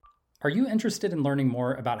Are you interested in learning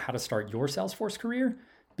more about how to start your Salesforce career?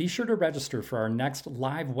 Be sure to register for our next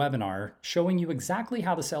live webinar showing you exactly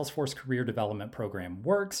how the Salesforce Career Development Program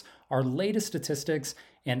works, our latest statistics,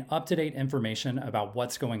 and up-to-date information about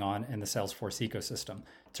what's going on in the Salesforce ecosystem.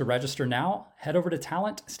 To register now, head over to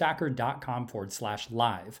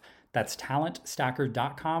talentstacker.com/live. That's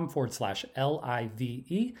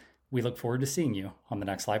talentstacker.com/LIVE. We look forward to seeing you on the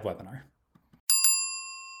next live webinar.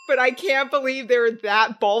 But I can't believe they were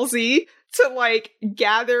that ballsy to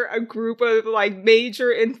gather a group of major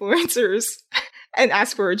influencers and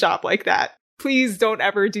ask for a job like that. Please don't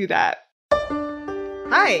ever do that.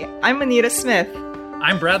 Hi, I'm Anita Smith.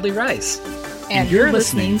 I'm Bradley Rice. And you're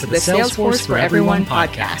listening to the Salesforce for Everyone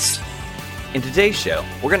podcast. In today's show,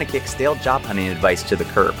 we're going to kick stale job hunting advice to the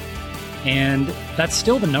curb. And that's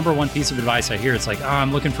still the number one piece of advice I hear. It's like,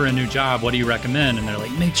 I'm looking for a new job. What do you recommend? And they're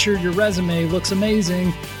like, make sure your resume looks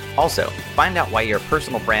amazing. Also, find out why your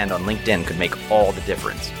personal brand on LinkedIn could make all the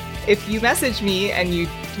difference. If you message me and you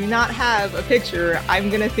do not have a picture, I'm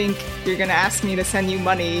going to think you're going to ask me to send you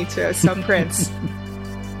money to some prince.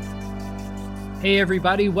 Hey,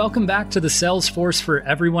 everybody. Welcome back to the Salesforce for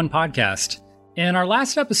Everyone podcast. In our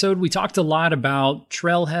last episode, we talked a lot about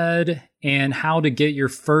Trailhead and how to get your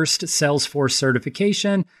first Salesforce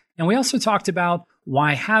certification. And we also talked about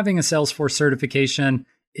why having a Salesforce certification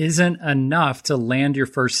isn't enough to land your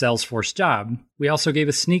first Salesforce job. We also gave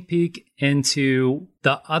a sneak peek into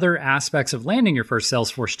the other aspects of landing your first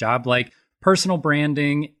Salesforce job, like personal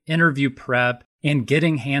branding, interview prep, and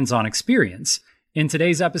getting hands-on experience. In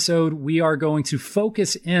today's episode, we are going to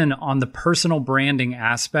focus in on the personal branding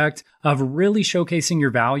aspect of really showcasing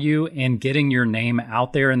your value and getting your name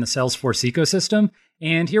out there in the Salesforce ecosystem.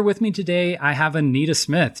 And here with me today, I have Anita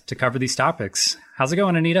Smith to cover these topics. How's it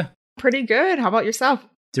going, Anita? Pretty good. How about yourself?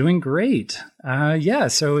 Doing great.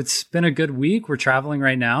 So it's been a good week. We're traveling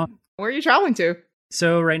right now. Where are you traveling to?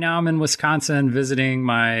 So right now I'm in Wisconsin visiting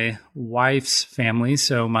my wife's family.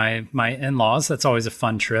 So my in-laws, that's always a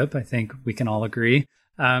fun trip. I think we can all agree.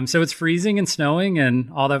 So it's freezing and snowing and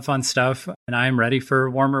all that fun stuff. And I'm ready for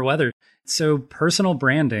warmer weather. So personal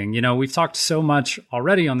branding, we've talked so much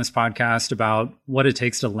already on this podcast about what it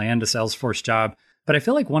takes to land a Salesforce job. But I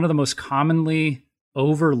feel like one of the most commonly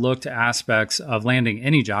overlooked aspects of landing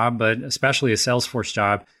any job, but especially a Salesforce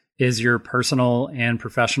job, is your personal and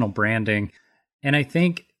professional branding. And I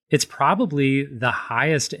think it's probably the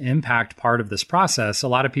highest impact part of this process. A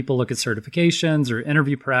lot of people look at certifications or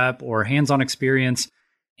interview prep or hands-on experience,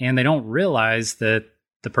 and they don't realize that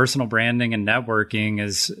the personal branding and networking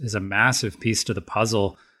is a massive piece to the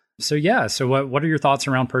puzzle. So what are your thoughts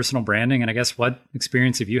around personal branding? And I guess what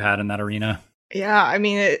experience have you had in that arena? Yeah, I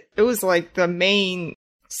mean, it was the main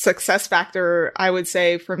success factor, I would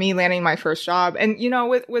say, for me landing my first job. And,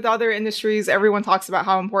 with other industries, everyone talks about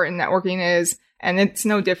how important networking is. And it's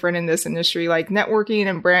no different in this industry. Networking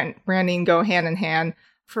and branding go hand in hand.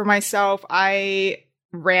 For myself, I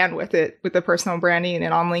ran with it, with the personal branding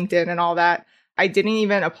and on LinkedIn and all that. I didn't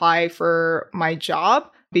even apply for my job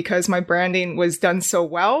because my branding was done so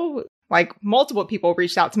well. Multiple people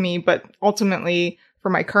reached out to me, but ultimately, for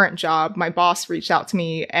my current job, my boss reached out to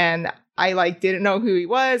me and I didn't know who he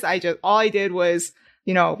was. All I did was,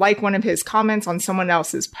 one of his comments on someone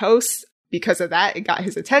else's post. Because of that, it got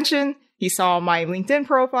his attention. He saw my LinkedIn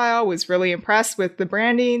profile, was really impressed with the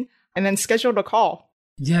branding, and then scheduled a call.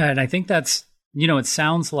 Yeah. And I think that's, it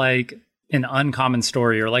sounds like an uncommon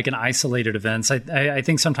story or like an isolated event. I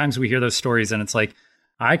think sometimes we hear those stories and it's like,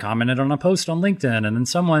 I commented on a post on LinkedIn and then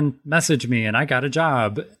someone messaged me and I got a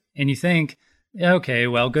job. And you think, okay,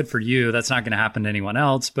 well, good for you. That's not going to happen to anyone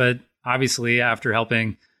else. But obviously, after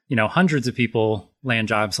helping, hundreds of people land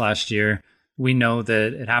jobs last year, we know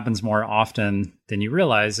that it happens more often than you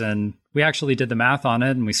realize. And we actually did the math on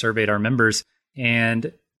it and we surveyed our members.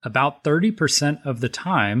 And about 30% of the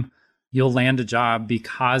time, you'll land a job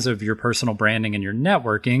because of your personal branding and your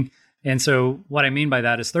networking. And so what I mean by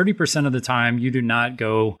that is 30% of the time, you do not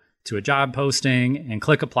go to a job posting and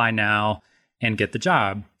click apply now and get the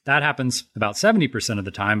job. That happens about 70% of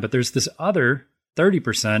the time, but there's this other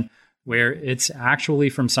 30% where it's actually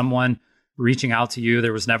from someone reaching out to you.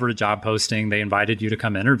 There was never a job posting. They invited you to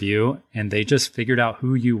come interview and they just figured out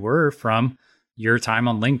who you were from your time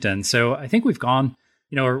on LinkedIn. So I think we've gone,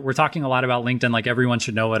 we're talking a lot about LinkedIn, like everyone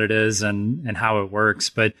should know what it is and how it works.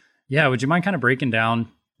 But yeah, would you mind kind of breaking down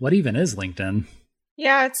what even is LinkedIn?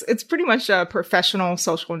 Yeah, it's pretty much a professional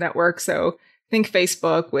social network. So think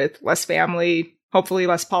Facebook with less family, hopefully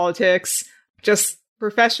less politics, just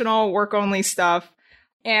professional work-only stuff.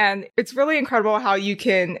 And it's really incredible how you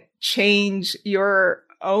can change your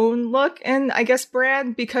own look and I guess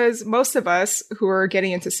brand, because most of us who are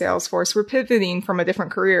getting into Salesforce, we're pivoting from a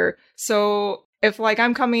different career. So if like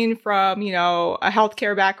I'm coming from, you know, a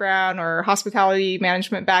healthcare background or hospitality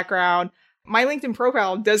management background, my LinkedIn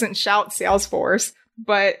profile doesn't shout Salesforce,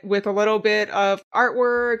 but with a little bit of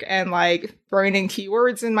artwork and like throwing in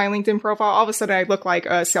keywords in my LinkedIn profile, all of a sudden I look like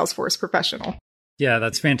a Salesforce professional. Yeah,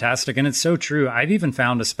 that's fantastic. And it's so true. I've even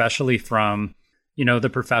found, especially from, you know, the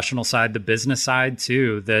professional side, the business side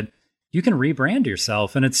too, that you can rebrand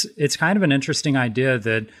yourself. And it's kind of an interesting idea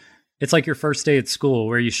that it's like your first day at school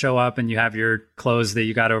where you show up and you have your clothes that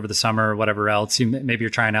you got over the summer or whatever else. Maybe you're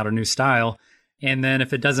trying out a new style. And then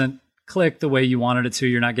if it doesn't click the way you wanted it to,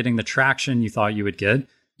 you're not getting the traction you thought you would get,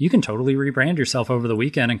 you can totally rebrand yourself over the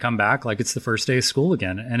weekend and come back like it's the first day of school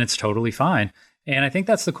again. And it's totally fine. And I think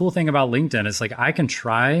that's the cool thing about LinkedIn is like I can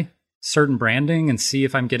try certain branding and see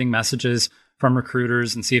if I'm getting messages from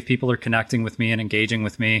recruiters and see if people are connecting with me and engaging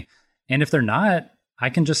with me. And if they're not, I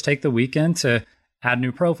can just take the weekend to add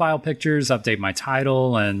new profile pictures, update my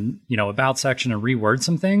title and, you know, about section and reword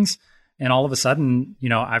some things. And all of a sudden, you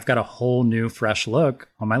know, I've got a whole new fresh look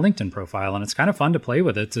on my LinkedIn profile. And it's kind of fun to play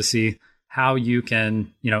with it to see how you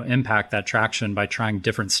can, you know, impact that traction by trying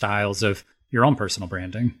different styles of your own personal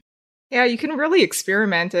branding. Yeah, you can really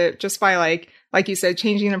experiment it just by like you said,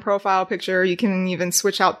 changing the profile picture. You can even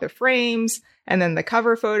switch out the frames and then the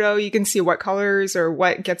cover photo. You can see what colors or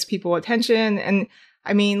what gets people attention. And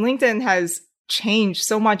I mean, LinkedIn has changed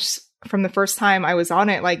so much from the first time I was on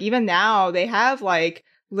it. Like even now they have like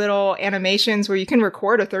little animations where you can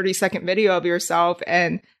record a 30-second video of yourself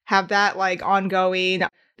and have that like ongoing.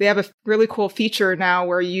 They have a really cool feature now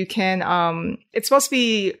where you can, it's supposed to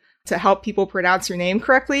be to help people pronounce your name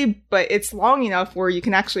correctly, but it's long enough where you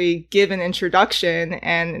can actually give an introduction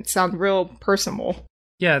and it sounds real personal.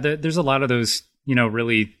 Yeah, there's a lot of those, you know,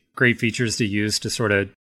 really great features to use to sort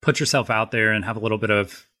of put yourself out there and have a little bit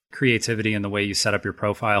of creativity in the way you set up your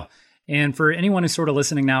profile. And for anyone who's sort of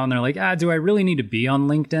listening now and they're like, do I really need to be on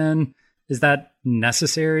LinkedIn? Is that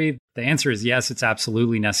necessary? The answer is yes, it's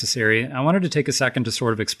absolutely necessary. I wanted to take a second to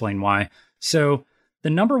sort of explain why. So the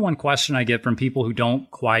number one question I get from people who don't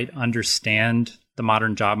quite understand the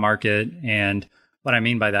modern job market, and what I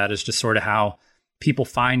mean by that is just sort of how people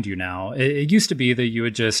find you now. It used to be that you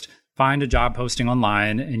would just find a job posting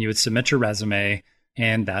online and you would submit your resume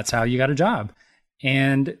and that's how you got a job.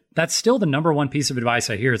 And that's still the number one piece of advice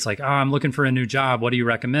I hear. It's like, I'm looking for a new job. What do you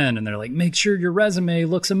recommend? And they're like, make sure your resume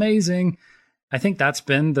looks amazing. I think that's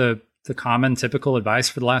been the common typical advice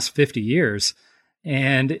for the last 50 years.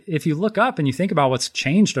 And if you look up and you think about what's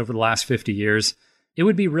changed over the last 50 years, it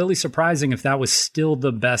would be really surprising if that was still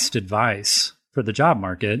the best advice for the job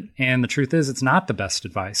market. And the truth is, it's not the best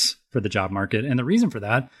advice for the job market. And the reason for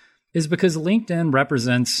that is because LinkedIn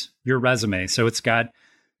represents your resume. So it's got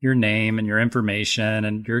your name and your information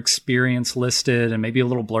and your experience listed and maybe a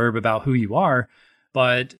little blurb about who you are.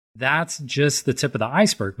 But that's just the tip of the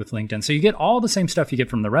iceberg with LinkedIn. So you get all the same stuff you get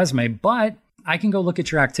from the resume, but I can go look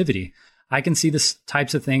at your activity. I can see the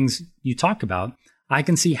types of things you talk about. I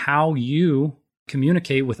can see how you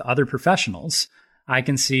communicate with other professionals. I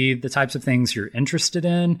can see the types of things you're interested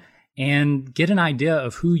in and get an idea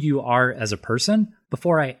of who you are as a person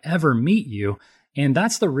before I ever meet you. And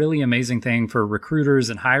that's the really amazing thing for recruiters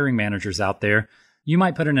and hiring managers out there. You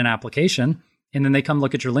might put in an application and then they come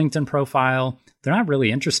look at your LinkedIn profile. They're not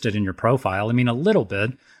really interested in your profile. I mean, a little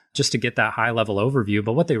bit just to get that high level overview.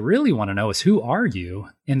 But what they really want to know is who are you?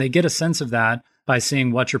 And they get a sense of that by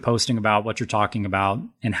seeing what you're posting about, what you're talking about,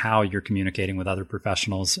 and how you're communicating with other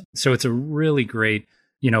professionals. So it's a really great,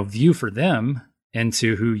 view for them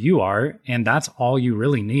into who you are. And that's all you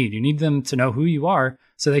really need. You need them to know who you are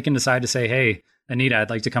so they can decide to say, hey, Anita, I'd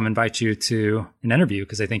like to come invite you to an interview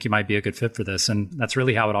because I think you might be a good fit for this. And that's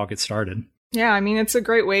really how it all gets started. Yeah, I mean, it's a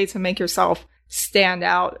great way to make yourself stand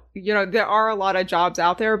out. There are a lot of jobs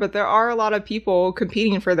out there, but there are a lot of people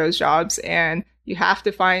competing for those jobs. And you have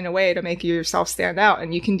to find a way to make yourself stand out.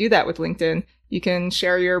 And you can do that with LinkedIn. You can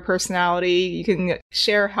share your personality. You can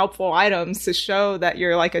share helpful items to show that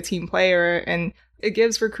you're like a team player. And it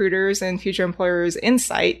gives recruiters and future employers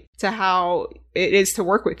insight to how it is to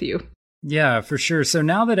work with you. Yeah, for sure. So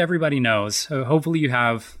now that everybody knows, hopefully you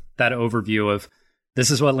have that overview of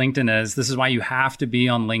this is what LinkedIn is. This is why you have to be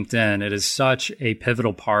on LinkedIn. It is such a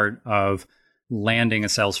pivotal part of landing a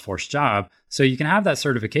Salesforce job. So you can have that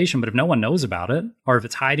certification, but if no one knows about it, or if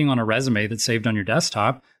it's hiding on a resume that's saved on your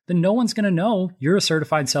desktop, then no one's going to know you're a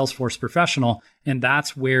certified Salesforce professional. And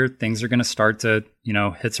that's where things are going to start to,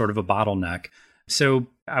 hit sort of a bottleneck. So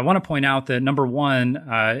I want to point out that number one,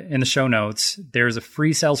 in the show notes, there's a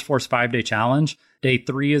free Salesforce 5-day challenge. Day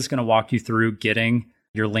 3 is going to walk you through getting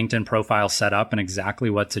your LinkedIn profile set up and exactly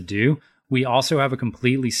what to do, we also have a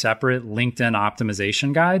completely separate LinkedIn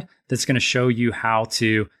optimization guide that's going to show you how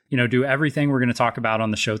to, do everything we're going to talk about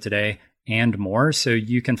on the show today and more. So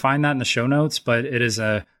you can find that in the show notes, but it is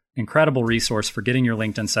an incredible resource for getting your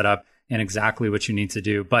LinkedIn set up and exactly what you need to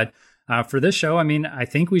do. But for this show, I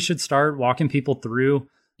think we should start walking people through,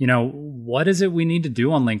 what is it we need to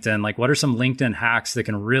do on LinkedIn? Like, what are some LinkedIn hacks that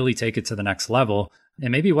can really take it to the next level?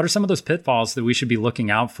 And maybe what are some of those pitfalls that we should be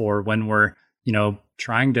looking out for when we're,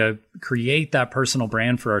 trying to create that personal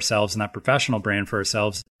brand for ourselves and that professional brand for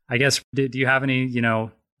ourselves? I guess, do you have any,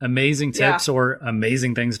 amazing tips or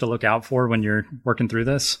amazing things to look out for when you're working through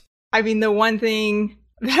this? The one thing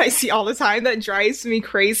that I see all the time that drives me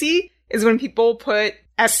crazy is when people put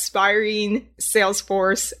aspiring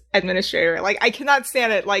Salesforce administrator. Like, I cannot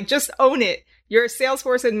stand it. Like, just own it. You're a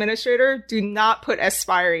Salesforce administrator. Do not put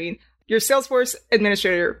aspiring. You're Salesforce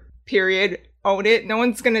administrator, period. Own it. No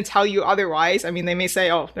one's going to tell you otherwise. They may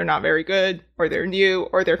say, oh, they're not very good, or they're new,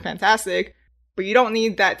 or they're fantastic, but you don't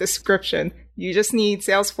need that description. You just need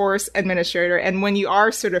Salesforce administrator. And when you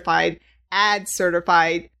are certified, add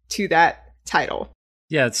certified to that title.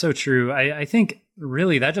 Yeah, it's so true. I think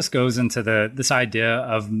really that just goes into this idea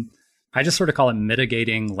of, I just sort of call it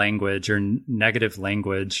mitigating language or negative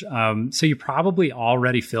language. So you probably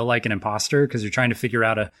already feel like an imposter because you're trying to figure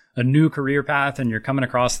out a new career path and you're coming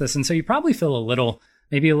across this. And so you probably feel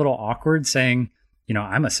maybe a little awkward saying,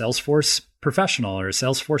 I'm a Salesforce professional or a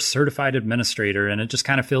Salesforce certified administrator. And it just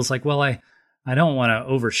kind of feels like, well, I don't want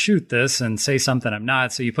to overshoot this and say something I'm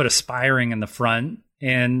not. So you put aspiring in the front.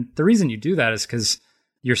 And the reason you do that is because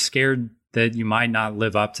you're scared that you might not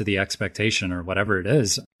live up to the expectation or whatever it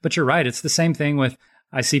is. But you're right. It's the same thing with,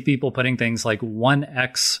 I see people putting things like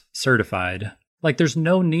 1X certified. Like, there's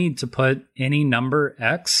no need to put any number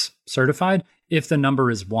X certified if the number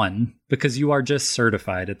is 1, because you are just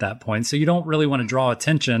certified at that point. So you don't really want to draw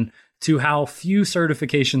attention to how few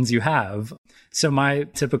certifications you have. So my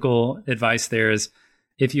typical advice there is,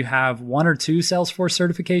 if you have 1 or 2 Salesforce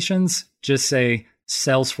certifications, just say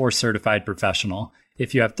Salesforce certified professional.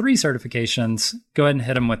 If you have 3 certifications, go ahead and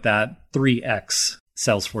hit them with that 3X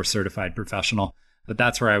Salesforce certified professional. But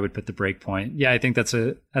that's where I would put the break point. Yeah, I think that's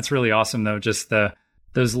really awesome though. Just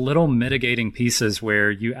those little mitigating pieces where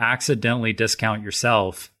you accidentally discount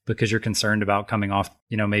yourself because you're concerned about coming off,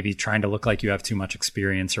 maybe trying to look like you have too much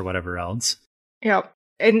experience or whatever else. Yeah.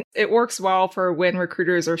 And it works well for when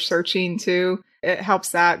recruiters are searching too. It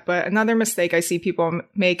helps that. But another mistake I see people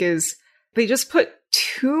make is they just put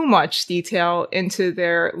too much detail into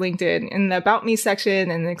their LinkedIn in the About Me section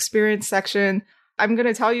and the experience section. I'm going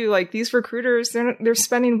to tell you, like, these recruiters, they're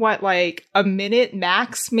spending a minute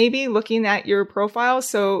max, maybe, looking at your profile.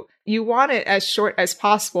 So you want it as short as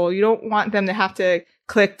possible. You don't want them to have to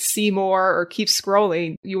click see more or keep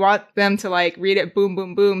scrolling. You want them to read it, boom,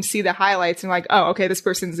 boom, boom, see the highlights and oh, okay, this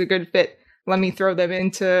person's a good fit. Let me throw them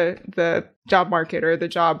into the job market or the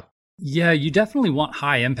job. Yeah, you definitely want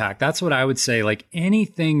high impact. That's what I would say. Like,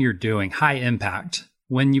 anything you're doing, high impact.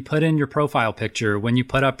 When you put in your profile picture, when you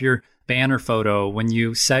put up your banner photo, when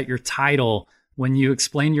you set your title, when you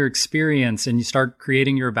explain your experience and you start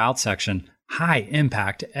creating your about section, high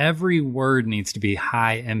impact. Every word needs to be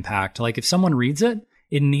high impact. Like, if someone reads it,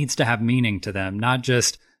 it needs to have meaning to them, not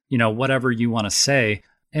just, whatever you want to say.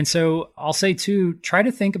 And so I'll say too, try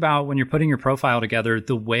to think about when you're putting your profile together,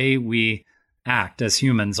 the way we act as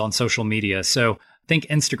humans on social media. So think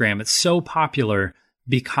Instagram. It's so popular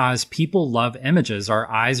because people love images. Our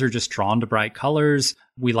eyes are just drawn to bright colors.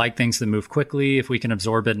 We like things that move quickly. If we can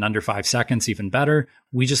absorb it in under 5 seconds, even better.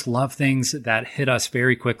 We just love things that hit us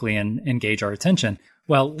very quickly and engage our attention.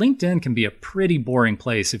 Well, LinkedIn can be a pretty boring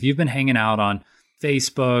place. If you've been hanging out on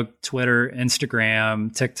Facebook, Twitter,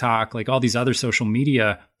 Instagram, TikTok, all these other social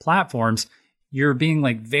media platforms, you're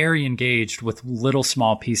being very engaged with little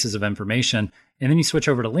small pieces of information. And then you switch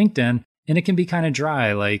over to LinkedIn and it can be kind of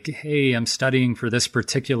dry. Like, hey, I'm studying for this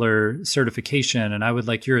particular certification and I would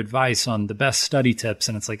like your advice on the best study tips.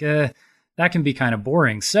 And it's that can be kind of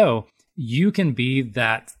boring. So you can be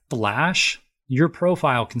that flash. Your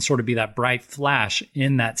profile can sort of be that bright flash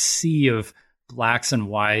in that sea of blacks and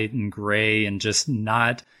white and gray and just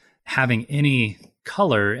not having any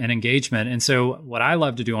color and engagement. And so what I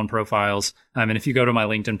love to do on profiles, and if you go to my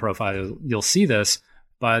LinkedIn profile, you'll see this,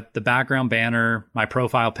 but the background banner, my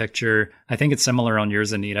profile picture, I think it's similar on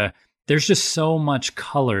yours, Anita. There's just so much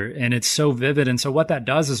color and it's so vivid. And so what that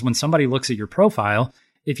does is when somebody looks at your profile,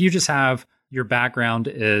 if you just have your background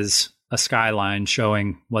is a skyline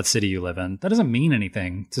showing what city you live in, that doesn't mean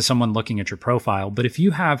anything to someone looking at your profile. But if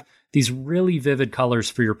you have these really vivid colors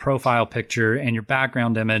for your profile picture and your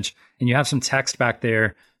background image, and you have some text back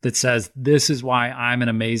there that says, this is why I'm an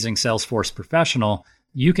amazing Salesforce professional,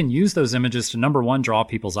 you can use those images to, number one, draw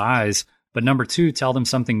people's eyes, but number two, tell them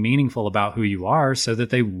something meaningful about who you are so that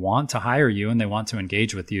they want to hire you and they want to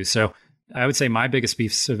engage with you. So I would say my biggest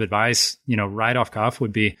piece of advice, right off cuff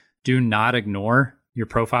would be, do not ignore your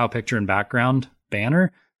profile picture and background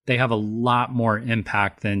banner. They have a lot more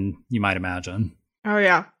impact than you might imagine. Oh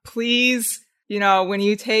yeah. Please, when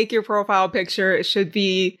you take your profile picture, it should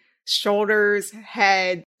be shoulders,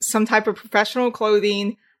 head, some type of professional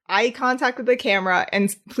clothing, eye contact with the camera,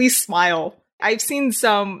 and please smile. I've seen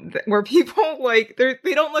some where people they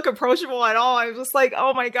don't look approachable at all. I'm just like,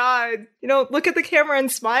 oh my God, look at the camera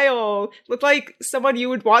and smile. Look like someone you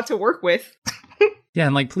would want to work with. Yeah.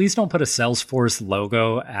 And please don't put a Salesforce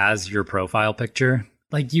logo as your profile picture.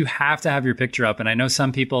 You have to have your picture up. And I know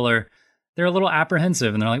some people they're a little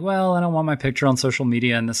apprehensive and they're like, well, I don't want my picture on social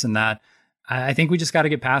media and this and that. I think we just got to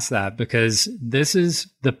get past that, because this is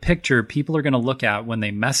the picture people are going to look at when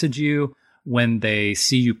they message you, when they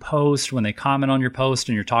see you post, when they comment on your post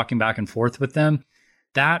and you're talking back and forth with them.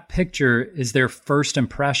 That picture is their first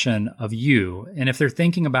impression of you. And if they're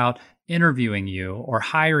thinking about interviewing you or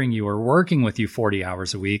hiring you or working with you 40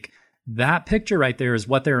 hours a week, that picture right there is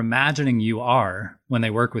what they're imagining you are when they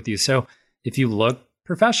work with you. So if you look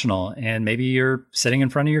professional and maybe you're sitting in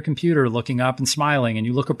front of your computer looking up and smiling and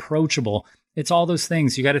you look approachable, it's all those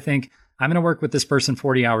things. You got to think, I'm going to work with this person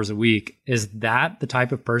 40 hours a week. Is that the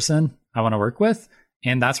type of person I want to work with?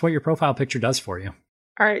 And that's what your profile picture does for you.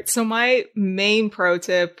 All right. So my main pro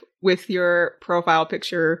tip with your profile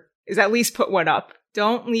picture is at least put one up.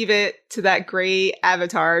 Don't leave it to that gray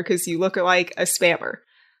avatar because you look like a spammer.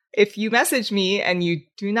 If you message me and you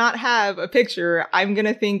do not have a picture, I'm going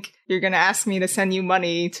to think you're going to ask me to send you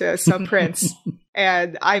money to some prince,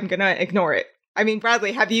 and I'm going to ignore it. I mean,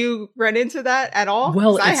 Bradley, have you run into that at all?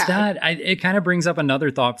 Well, it kind of brings up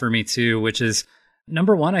another thought for me too, which is,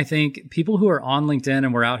 number one, I think people who are on LinkedIn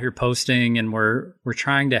and we're out here posting and we're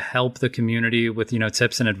trying to help the community with,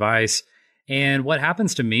 tips and advice. And what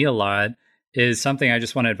happens to me a lot is something I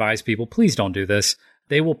just want to advise people, please don't do this.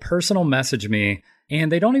 They will personal message me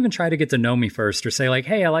and they don't even try to get to know me first or say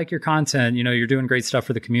hey, I like your content. You're doing great stuff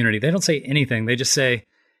for the community. They don't say anything. They just say,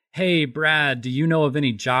 hey, Brad, do you know of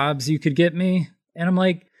any jobs you could get me? And I'm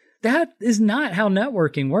like, that is not how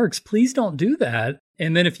networking works. Please don't do that.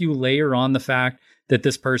 And then if you layer on the fact that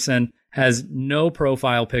this person has no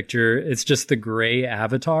profile picture, it's just the gray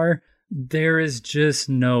avatar, there is just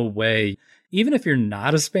no way. Even if you're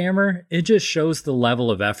not a spammer, it just shows the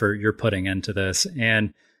level of effort you're putting into this,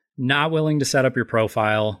 and not willing to set up your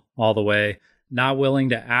profile all the way, not willing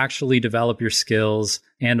to actually develop your skills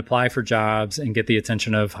and apply for jobs and get the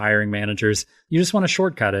attention of hiring managers. You just want to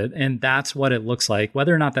shortcut it. And that's what it looks like.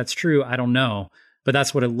 Whether or not that's true, I don't know. But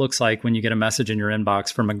that's what it looks like when you get a message in your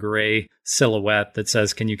inbox from a gray silhouette that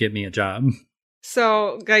says, can you get me a job?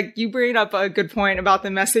 So you bring up a good point about the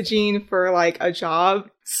messaging for a job.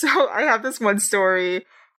 So I have this one story.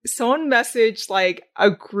 Someone messaged a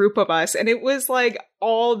group of us, and it was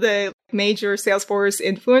all the major Salesforce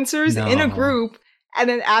influencers in a group, and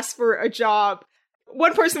then asked for a job.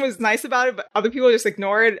 One person was nice about it, but other people just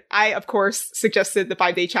ignored it. I, of course, suggested the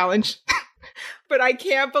 5-day challenge. But I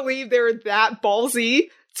can't believe they were that ballsy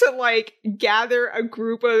to gather a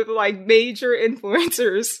group of major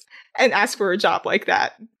influencers and ask for a job like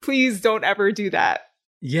that. Please don't ever do that.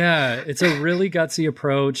 Yeah, it's a really gutsy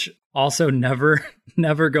approach. Also never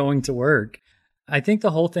going to work. I think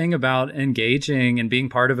the whole thing about engaging and being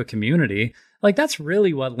part of a community, that's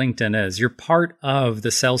really what LinkedIn is. You're part of the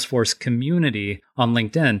Salesforce community on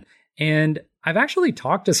LinkedIn. And I've actually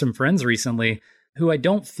talked to some friends recently who I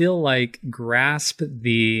don't feel grasp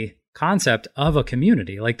the concept of a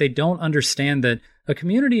community. They don't understand that a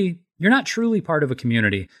community, you're not truly part of a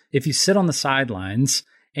community if you sit on the sidelines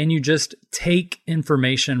and you just take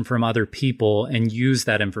information from other people and use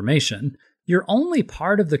that information. You're only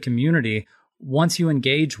part of the community once you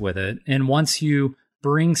engage with it and once you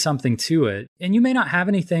bring something to it. And you may not have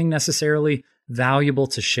anything necessarily valuable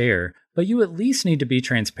to share, but you at least need to be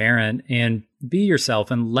transparent and be yourself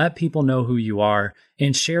and let people know who you are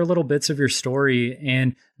and share little bits of your story.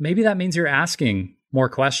 And maybe that means you're asking more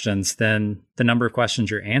questions than the number of questions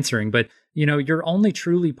you're answering. But, you're only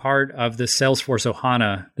truly part of the Salesforce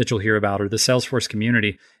Ohana that you'll hear about, or the Salesforce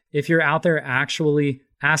community, if you're out there actually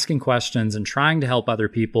asking questions and trying to help other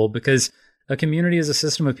people, because a community is a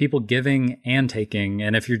system of people giving and taking.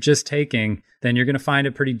 And if you're just taking, then you're going to find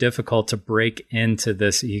it pretty difficult to break into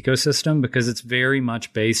this ecosystem, because it's very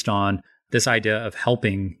much based on this idea of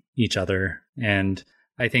helping each other. And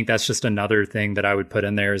I think that's just another thing that I would put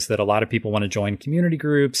in there is that a lot of people want to join community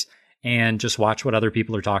groups and just watch what other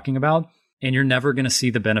people are talking about. And you're never going to see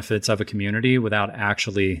the benefits of a community without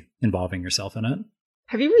actually involving yourself in it.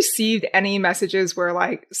 Have you received any messages where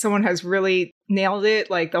like someone has really nailed it,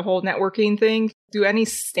 like the whole networking thing? Do any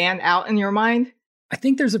stand out in your mind? I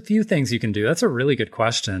think there's a few things you can do. That's a really good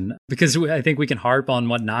question because I think we can harp on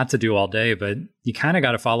what not to do all day, but you kind of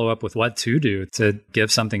got to follow up with what to do to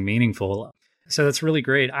give something meaningful. So that's really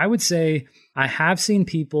great. I would say I have seen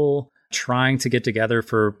people trying to get together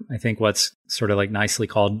for, I think, what's sort of like nicely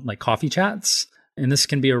called like coffee chats. And this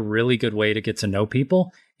can be a really good way to get to know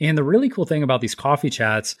people. And the really cool thing about these coffee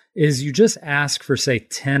chats is you just ask for, say,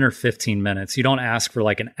 10 or 15 minutes. You don't ask for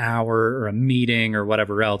like an hour or a meeting or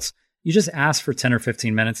whatever else. You just ask for 10 or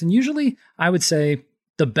 15 minutes. And usually I would say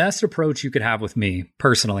the best approach you could have with me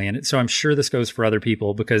personally, and so I'm sure this goes for other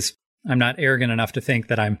people because I'm not arrogant enough to think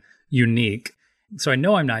that I'm unique. So I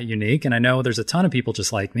know I'm not unique, and I know there's a ton of people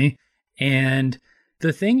just like me. And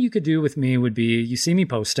the thing you could do with me would be you see me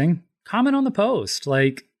posting, comment on the post,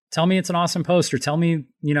 like tell me it's an awesome post or tell me,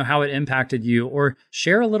 how it impacted you or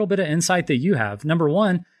share a little bit of insight that you have. Number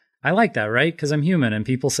one, I like that, right? Because I'm human and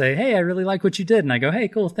people say, hey, I really like what you did. And I go, hey,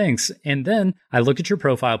 cool, thanks. And then I look at your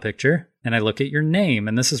profile picture and I look at your name.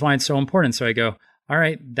 And this is why it's so important. So I go, all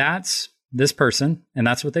right, that's this person and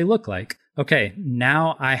that's what they look like. Okay,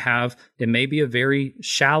 now it may be a very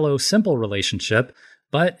shallow, simple relationship,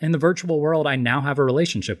 but in the virtual world, I now have a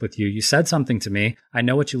relationship with you. You said something to me. I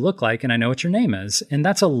know what you look like and I know what your name is. And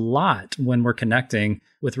that's a lot when we're connecting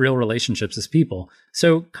with real relationships as people.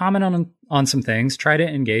 So comment on some things, try to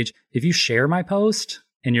engage. If you share my post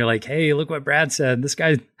and you're like, hey, look what Brad said, this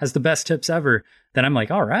guy has the best tips ever, then I'm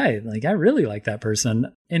like, all right, like I really like that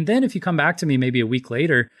person. And then if you come back to me maybe a week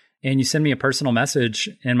later and you send me a personal message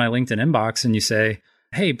in my LinkedIn inbox and you say,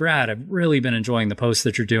 hey, Brad, I've really been enjoying the post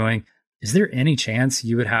that you're doing. Is there any chance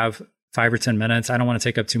you would have 5 or 10 minutes? I don't want to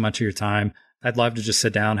take up too much of your time. I'd love to just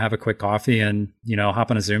sit down, have a quick coffee and,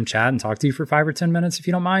 hop on a Zoom chat and talk to you for 5 or 10 minutes if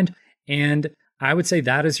you don't mind. And I would say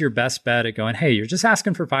that is your best bet at going, hey, you're just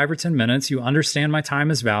asking for 5 or 10 minutes. You understand my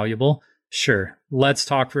time is valuable. Sure, let's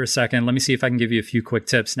talk for a second. Let me see if I can give you a few quick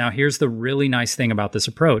tips. Now, here's the really nice thing about this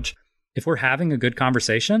approach. If we're having a good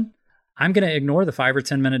conversation, I'm going to ignore the 5 or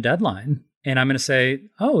 10 minute deadline. And I'm going to say,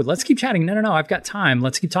 oh, let's keep chatting. No, I've got time.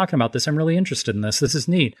 Let's keep talking about this. I'm really interested in this. This is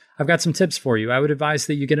neat. I've got some tips for you. I would advise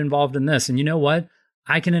that you get involved in this. And you know what?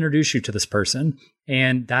 I can introduce you to this person.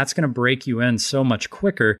 And that's going to break you in so much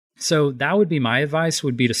quicker. So that would be my advice,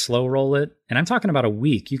 would be to slow roll it. And I'm talking about a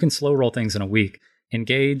week. You can slow roll things in a week.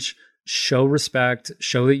 Engage, show respect,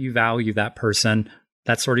 show that you value that person.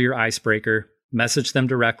 That's sort of your icebreaker. Message them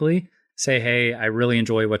directly. Say, hey, I really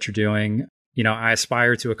enjoy what you're doing. I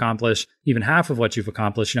aspire to accomplish even half of what you've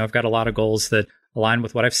accomplished. I've got a lot of goals that align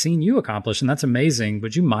with what I've seen you accomplish, and that's amazing.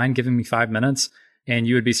 Would you mind giving me 5 minutes? And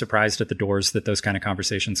you would be surprised at the doors that those kind of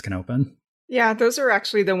conversations can open. Yeah, those are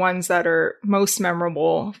actually the ones that are most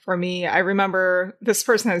memorable for me. I remember this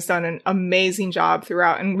person has done an amazing job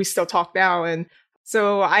throughout, and we still talk now. And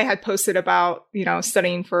so I had posted about,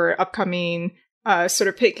 studying for upcoming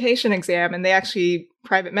certification exam, and they actually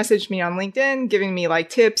private messaged me on LinkedIn, giving me like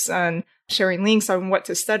tips on sharing links on what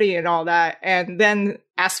to study and all that, and then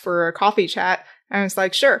asked for a coffee chat. And I was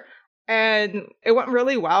like, sure. And it went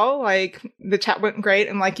really well. Like the chat went great.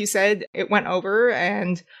 And like you said, it went over,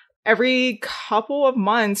 and every couple of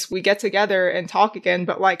months we get together and talk again.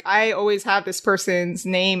 But like, I always have this person's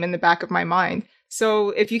name in the back of my mind.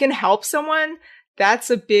 So if you can help someone, that's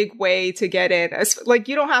a big way to get in. Like,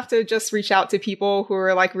 you don't have to just reach out to people who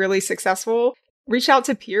are like really successful. Reach out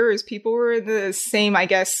to peers, people who are in the same, I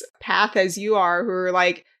guess, path as you are, who are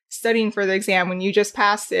like studying for the exam when you just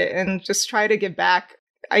passed it, and just try to give back.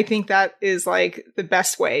 I think that is like the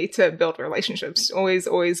best way to build relationships.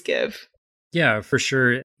 Always give. Yeah, for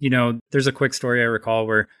sure. There's a quick story I recall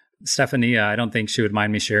where Stephania, I don't think she would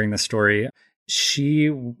mind me sharing this story.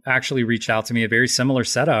 She actually reached out to me, a very similar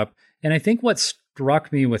setup. And I think what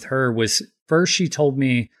struck me with her was first she told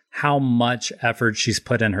me how much effort she's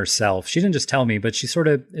put in herself. She didn't just tell me, but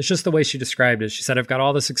it's just the way she described it. She said, I've got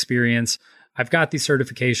all this experience. I've got these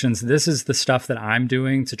certifications. This is the stuff that I'm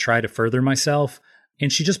doing to try to further myself.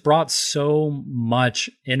 And she just brought so much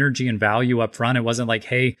energy and value up front. It wasn't like,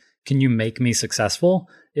 hey, can you make me successful?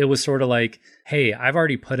 It was sort of like, hey, I've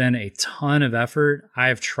already put in a ton of effort.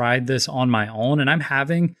 I've tried this on my own and I'm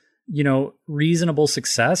having, reasonable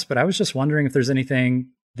success. But I was just wondering if there's anything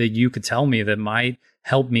that you could tell me that might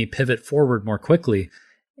help me pivot forward more quickly.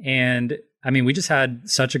 And I mean, we just had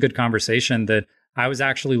such a good conversation that I was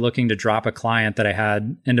actually looking to drop a client that I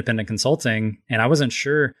had independent consulting, and I wasn't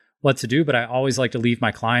sure what to do, but I always like to leave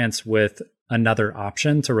my clients with another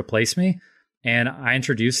option to replace me. And I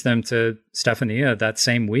introduced them to Stephania that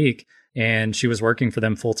same week, and she was working for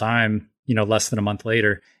them full time, less than a month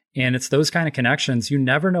later. And it's those kind of connections. You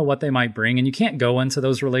never know what they might bring. And you can't go into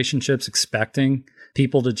those relationships expecting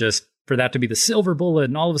people to just, for that to be the silver bullet.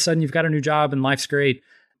 And all of a sudden you've got a new job and life's great.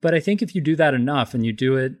 But I think if you do that enough and you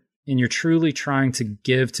do it and you're truly trying to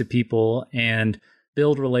give to people and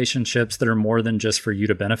build relationships that are more than just for you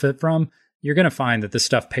to benefit from, you're going to find that this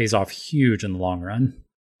stuff pays off huge in the long run.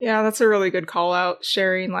 Yeah, that's a really good call out,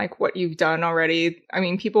 sharing like what you've done already. I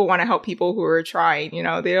mean, people want to help people who are trying,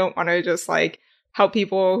 they don't want to just like help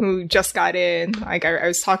people who just got in. Like I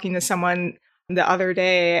was talking to someone the other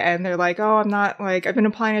day and they're like, oh, I've been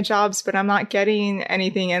applying to jobs, but I'm not getting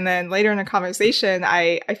anything. And then later in the conversation,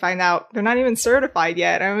 I find out they're not even certified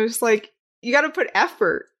yet. And I was just like, you got to put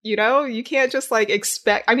effort, you can't just like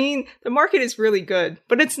expect. I mean, the market is really good,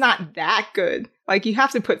 but it's not that good. Like you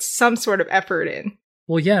have to put some sort of effort in.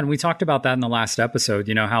 Well, yeah. And we talked about that in the last episode,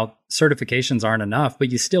 how certifications aren't enough,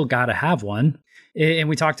 but you still got to have one. And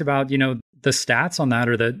we talked about, the stats on that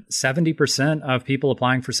are that 70% of people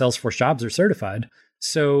applying for Salesforce jobs are certified.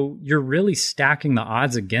 So you're really stacking the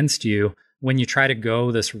odds against you when you try to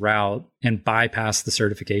go this route and bypass the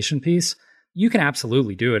certification piece. You can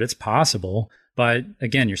absolutely do it. It's possible. But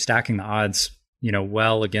again, you're stacking the odds,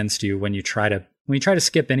 well against you when you try to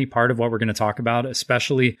skip any part of what we're going to talk about,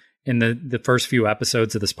 especially in the first few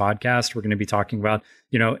episodes of this podcast. We're going to be talking about,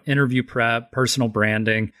 interview prep, personal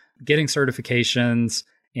branding, getting certifications,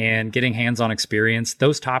 and getting hands-on experience.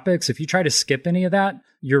 Those topics, if you try to skip any of that,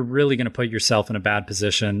 you're really going to put yourself in a bad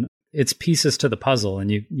position. It's pieces to the puzzle, and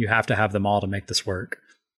you have to have them all to make this work.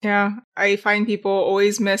 Yeah, I find people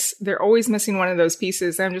they're always missing one of those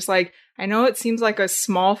pieces. And I'm just like, I know it seems like a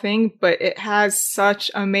small thing, but it has such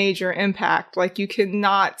a major impact. Like you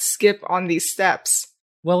cannot skip on these steps.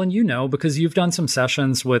 Well, and because you've done some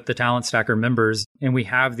sessions with the Talent Stacker members, and we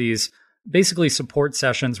have these basically support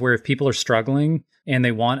sessions where if people are struggling and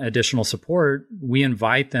they want additional support, we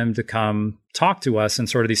invite them to come talk to us in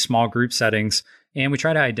sort of these small group settings. And we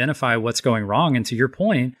try to identify what's going wrong. And to your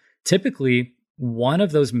point, typically one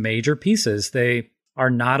of those major pieces, they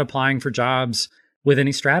are not applying for jobs with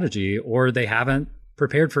any strategy, or they haven't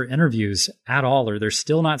prepared for interviews at all, or they're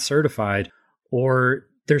still not certified, or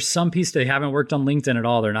there's some piece they haven't worked on LinkedIn at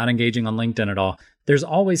all. They're not engaging on LinkedIn at all. There's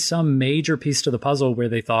always some major piece to the puzzle where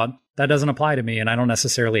they thought that doesn't apply to me and I don't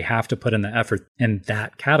necessarily have to put in the effort in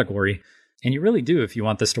that category. And you really do if you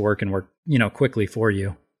want this to work and work, quickly for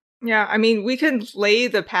you. Yeah, I mean, we can lay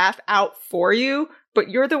the path out for you, but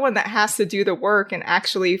you're the one that has to do the work and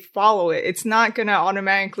actually follow it. It's not going to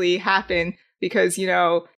automatically happen because,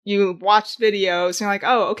 you watch videos and you're like,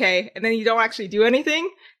 oh, okay. And then you don't actually do anything.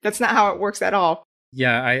 That's not how it works at all.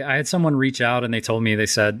 Yeah, I had someone reach out and they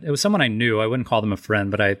said, it was someone I knew. I wouldn't call them a friend,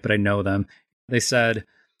 but I know them. They said,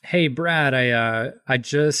 hey, Brad, I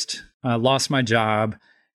just lost my job.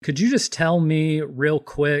 Could you just tell me real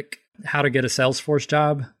quick how to get a Salesforce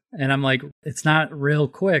job? And I'm like, it's not real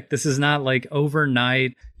quick. This is not like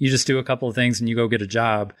overnight. You just do a couple of things and you go get a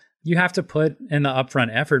job. You have to put in the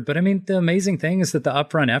upfront effort. But I mean, the amazing thing is that the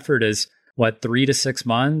upfront effort is 3 to 6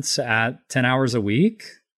 months at 10 hours a week.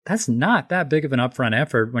 That's not that big of an upfront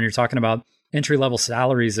effort when you're talking about entry-level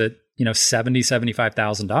salaries at, $70,000,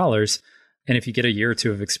 $75,000. And if you get a year or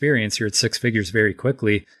two of experience, you're at six figures very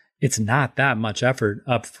quickly. It's not that much effort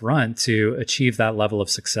up front to achieve that level of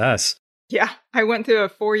success. Yeah, I went to a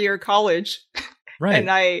 4-year college. Right.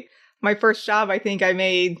 And my first job, I think I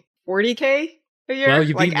made $40K a year, well,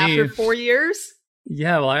 you beat me. After 4 years.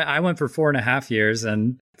 Yeah, well, I went for 4.5 years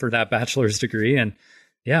and for that bachelor's degree. And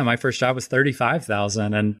yeah, my first job was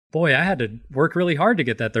 $35,000. And boy, I had to work really hard to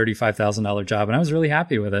get that $35,000 job. And I was really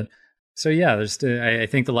happy with it. So yeah, I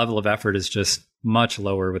think the level of effort is just much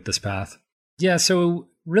lower with this path. Yeah, so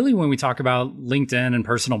really when we talk about LinkedIn and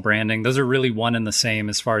personal branding, those are really one and the same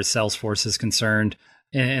as far as Salesforce is concerned.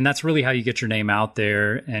 And that's really how you get your name out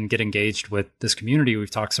there and get engaged with this community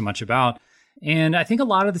we've talked so much about. And I think a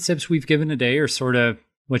lot of the tips we've given today are sort of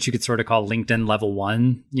what you could sort of call LinkedIn level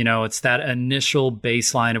 1. It's that initial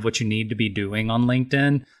baseline of what you need to be doing on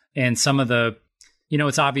LinkedIn. And some of the,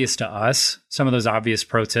 it's obvious to us, some of those obvious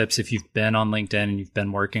pro tips, if you've been on LinkedIn and you've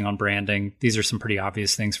been working on branding, these are some pretty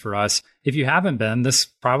obvious things for us. If you haven't been, this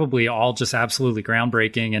probably all just absolutely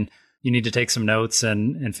groundbreaking and you need to take some notes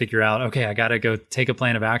and figure out, okay, I got to go take a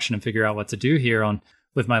plan of action and figure out what to do here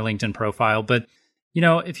with my LinkedIn profile. But,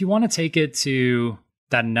 if you want to take it to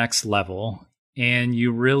that next level and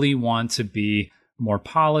you really want to be more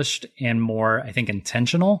polished and more, I think,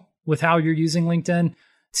 intentional with how you're using LinkedIn,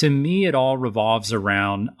 To me, it all revolves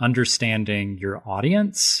around understanding your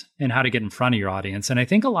audience and how to get in front of your audience. And I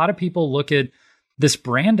think a lot of people look at this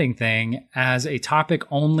branding thing as a topic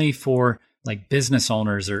only for like business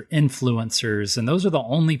owners or influencers. And those are the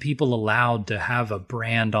only people allowed to have a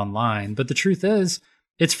brand online. But the truth is,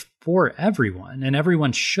 it's for everyone, and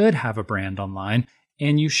everyone should have a brand online,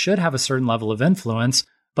 and you should have a certain level of influence.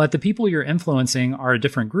 But the people you're influencing are a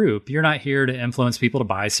different group. You're not here to influence people to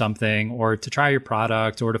buy something or to try your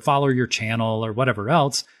product or to follow your channel or whatever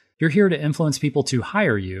else. You're here to influence people to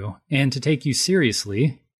hire you and to take you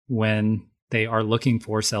seriously when they are looking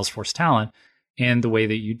for Salesforce talent. And the way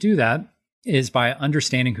that you do that is by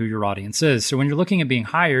understanding who your audience is. So when you're looking at being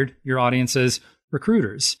hired, your audience is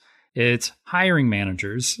recruiters, it's hiring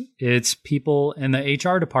managers, it's people in the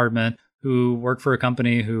HR department who work for a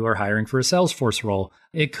company who are hiring for a Salesforce role.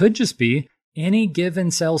 It could just be any given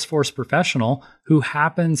Salesforce professional who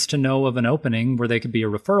happens to know of an opening where they could be a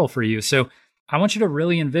referral for you. So I want you to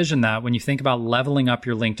really envision that when you think about leveling up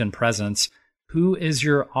your LinkedIn presence. Who is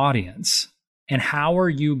your audience? And how are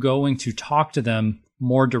you going to talk to them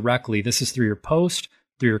more directly? This is through your post,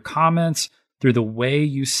 through your comments, through the way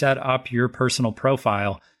you set up your personal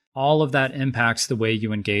profile. All of that impacts the way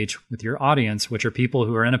you engage with your audience, which are people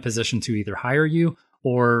who are in a position to either hire you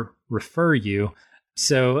or refer you.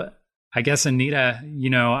 So I guess, Anita,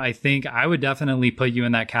 I think I would definitely put you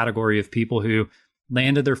in that category of people who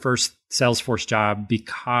landed their first Salesforce job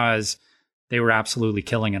because they were absolutely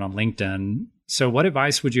killing it on LinkedIn. So what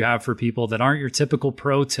advice would you have for people that aren't your typical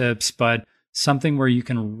pro tips, but something where you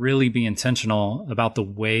can really be intentional about the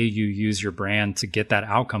way you use your brand to get that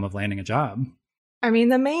outcome of landing a job? I mean,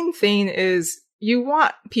 the main thing is you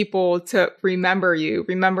want people to remember you,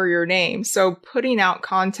 remember your name. So putting out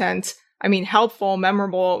content, helpful,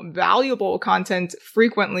 memorable, valuable content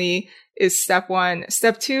frequently is step one.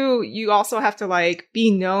 Step two, you also have to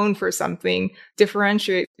be known for something,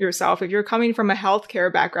 differentiate yourself. If you're coming from a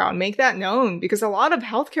healthcare background, make that known, because a lot of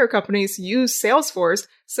healthcare companies use Salesforce.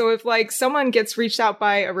 So if someone gets reached out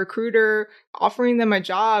by a recruiter offering them a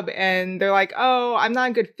job and they're like, oh, I'm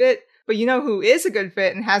not a good fit, but you know who is a good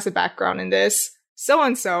fit and has a background in this?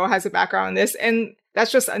 So-and-so has a background in this. And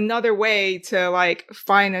that's just another way to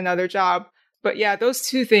find another job. But yeah, those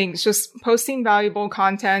two things, just posting valuable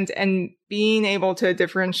content and being able to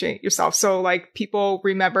differentiate yourself. So people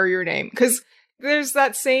remember your name, because there's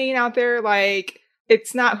that saying out there,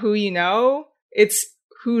 it's not who you know, it's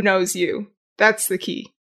who knows you. That's the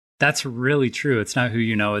key. That's really true. It's not who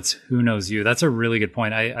you know, it's who knows you. That's a really good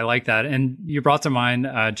point. I like that. And you brought to mind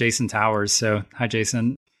Jason Towers. So hi,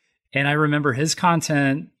 Jason. And I remember his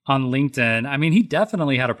content on LinkedIn. He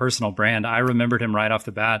definitely had a personal brand. I remembered him right off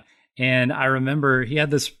the bat. And I remember he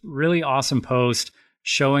had this really awesome post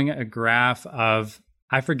showing a graph of,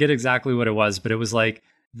 I forget exactly what it was, but it was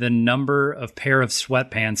the number of pair of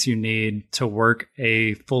sweatpants you need to work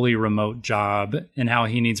a fully remote job and how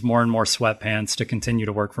he needs more and more sweatpants to continue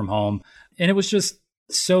to work from home. And it was just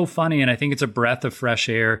so funny. And I think it's a breath of fresh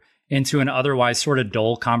air into an otherwise sort of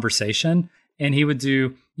dull conversation. And he would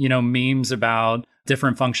do, memes about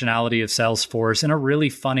different functionality of Salesforce in a really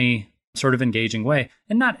funny, sort of engaging way.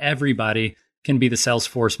 And not everybody can be the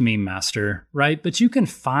Salesforce meme master, right? But you can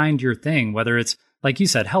find your thing, whether it's, like you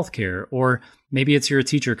said, healthcare, or maybe it's you're a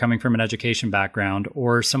teacher coming from an education background,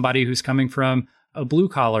 or somebody who's coming from a blue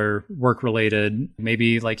collar work related,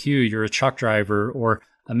 maybe like you're a truck driver or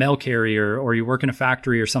a mail carrier, or you work in a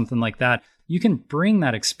factory or something like that. You can bring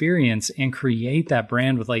that experience and create that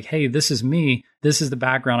brand with hey, this is me. This is the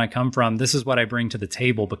background I come from. This is what I bring to the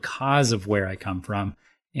table because of where I come from.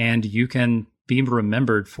 And you can be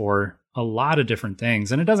remembered for a lot of different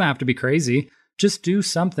things. And it doesn't have to be crazy. Just do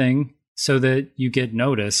something so that you get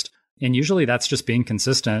noticed. And usually that's just being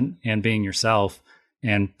consistent and being yourself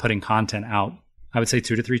and putting content out. I would say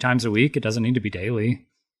 2 to 3 times a week. It doesn't need to be daily.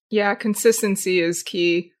 Yeah, consistency is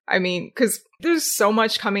key. Because there's so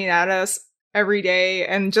much coming at us every day.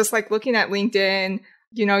 And just looking at LinkedIn,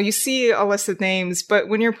 you see a list of names, but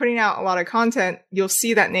when you're putting out a lot of content, you'll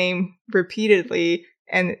see that name repeatedly.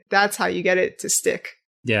 And that's how you get it to stick.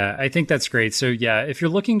 Yeah, I think that's great. So yeah, if you're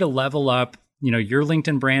looking to level up, your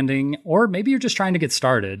LinkedIn branding, or maybe you're just trying to get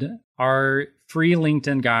started, our free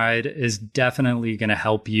LinkedIn guide is definitely going to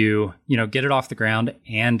help you, get it off the ground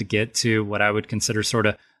and get to what I would consider sort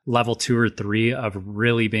of level 2 or 3 of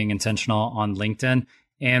really being intentional on LinkedIn.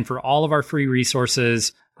 And for all of our free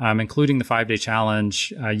resources, including the 5-day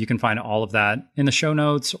challenge, you can find all of that in the show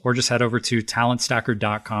notes, or just head over to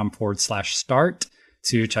talentstacker.com/start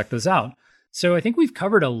to check those out. So I think we've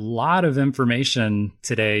covered a lot of information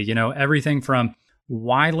today, everything from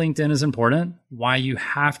why LinkedIn is important, why you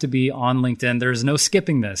have to be on LinkedIn. There's no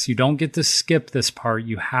skipping this. You don't get to skip this part.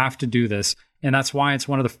 You have to do this. And that's why it's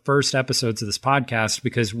one of the first episodes of this podcast,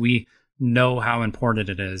 because we know how important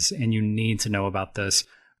it is and you need to know about this.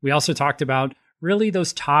 We also talked about really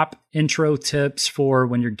those top intro tips for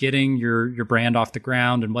when you're getting your brand off the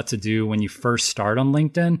ground and what to do when you first start on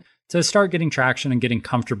LinkedIn to start getting traction and getting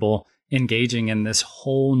comfortable engaging in this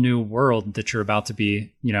whole new world that you're about to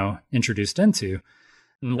be, introduced into.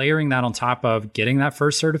 And layering that on top of getting that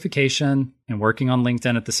first certification and working on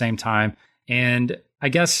LinkedIn at the same time. And I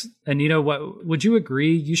guess, Anita, what would you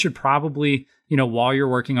agree? You should probably, while you're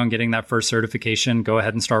working on getting that first certification, go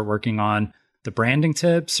ahead and start working on the branding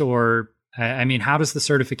tips, or how does the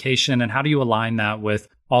certification and how do you align that with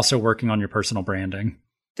also working on your personal branding?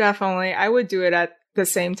 Definitely. I would do it at the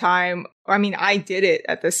same time. I did it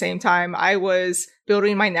at the same time. I was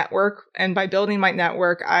building my network. And by building my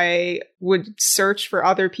network, I would search for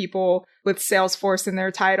other people with Salesforce in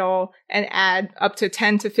their title and add up to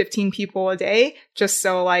 10 to 15 people a day, just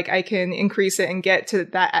so I can increase it and get to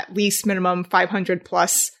that at least minimum 500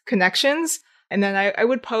 plus connections. And then I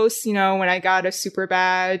would post, when I got a super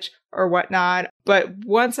badge or whatnot. But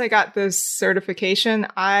once I got this certification,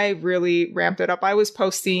 I really ramped it up. I was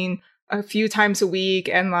posting a few times a week,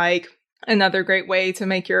 and another great way to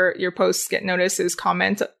make your posts get noticed is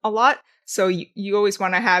comment a lot. So you always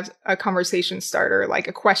want to have a conversation starter, like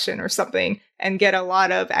a question or something, and get a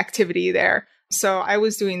lot of activity there. So I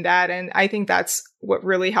was doing that, and I think that's what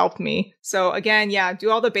really helped me. So again, do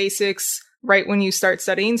all the basics right when you start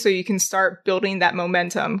studying so you can start building that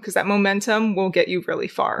momentum, because that momentum will get you really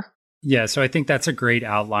far. Yeah, so I think that's a great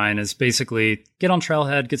outline, is basically get on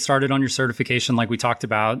Trailhead, get started on your certification like we talked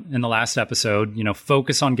about in the last episode,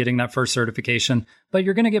 focus on getting that first certification, but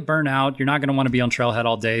you're going to get burnt out. You're not going to want to be on Trailhead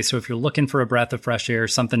all day. So if you're looking for a breath of fresh air,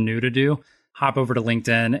 something new to do, hop over to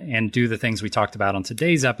LinkedIn and do the things we talked about on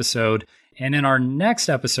today's episode. And in our next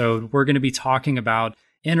episode, we're going to be talking about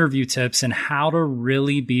interview tips and how to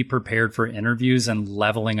really be prepared for interviews and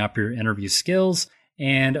leveling up your interview skills.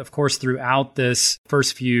 And of course, throughout this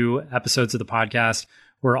first few episodes of the podcast,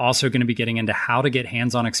 we're also going to be getting into how to get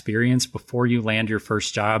hands-on experience before you land your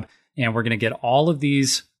first job. And we're going to get all of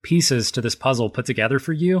these pieces to this puzzle put together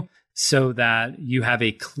for you so that you have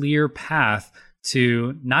a clear path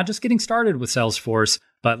to not just getting started with Salesforce,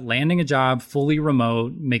 but landing a job fully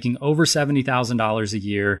remote, making over $70,000 a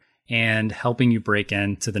year, and helping you break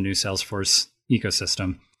into the new Salesforce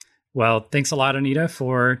ecosystem. Well, thanks a lot, Anita,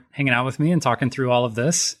 for hanging out with me and talking through all of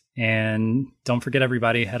this. And don't forget,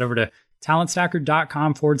 everybody, head over to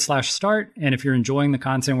talentstacker.com/start. And if you're enjoying the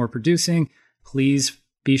content we're producing, please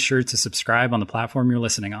be sure to subscribe on the platform you're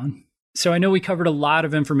listening on. So I know we covered a lot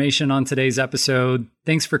of information on today's episode.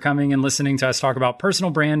 Thanks for coming and listening to us talk about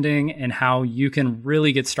personal branding and how you can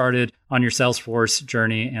really get started on your Salesforce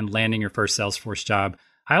journey and landing your first Salesforce job.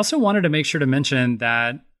 I also wanted to make sure to mention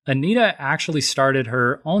that Anita actually started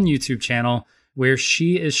her own YouTube channel where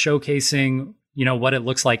she is showcasing, what it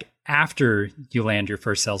looks like after you land your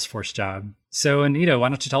first Salesforce job. So Anita, why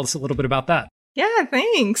don't you tell us a little bit about that? Yeah,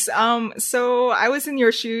 thanks. So I was in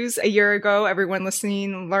your shoes a year ago, everyone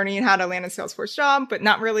listening, learning how to land a Salesforce job, but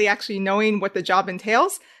not really actually knowing what the job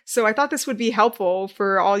entails. So I thought this would be helpful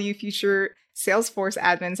for all you future Salesforce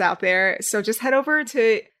admins out there. So just head over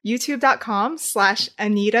to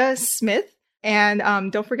youtube.com/Anita Smith.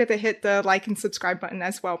 And don't forget to hit the like and subscribe button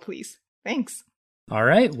as well, please. Thanks. All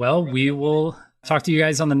right. Well, we will talk to you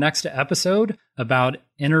guys on the next episode about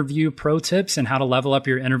interview pro tips and how to level up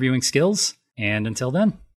your interviewing skills. And until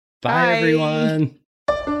then, bye everyone.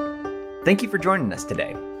 Thank you for joining us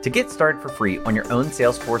today. To get started for free on your own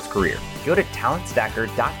Salesforce career, go to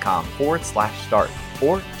talentstacker.com/start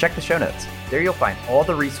or check the show notes. There you'll find all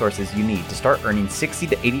the resources you need to start earning $60,000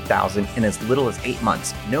 to $80,000 in as little as 8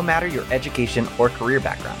 months, no matter your education or career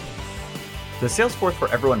background. The Salesforce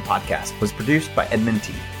for Everyone podcast was produced by Edmund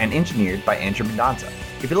T. and engineered by Andrew Mendonza.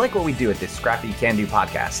 If you like what we do at this scrappy can-do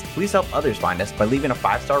podcast, please help others find us by leaving a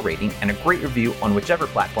 5-star rating and a great review on whichever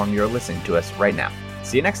platform you're listening to us right now.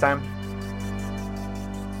 See you next time.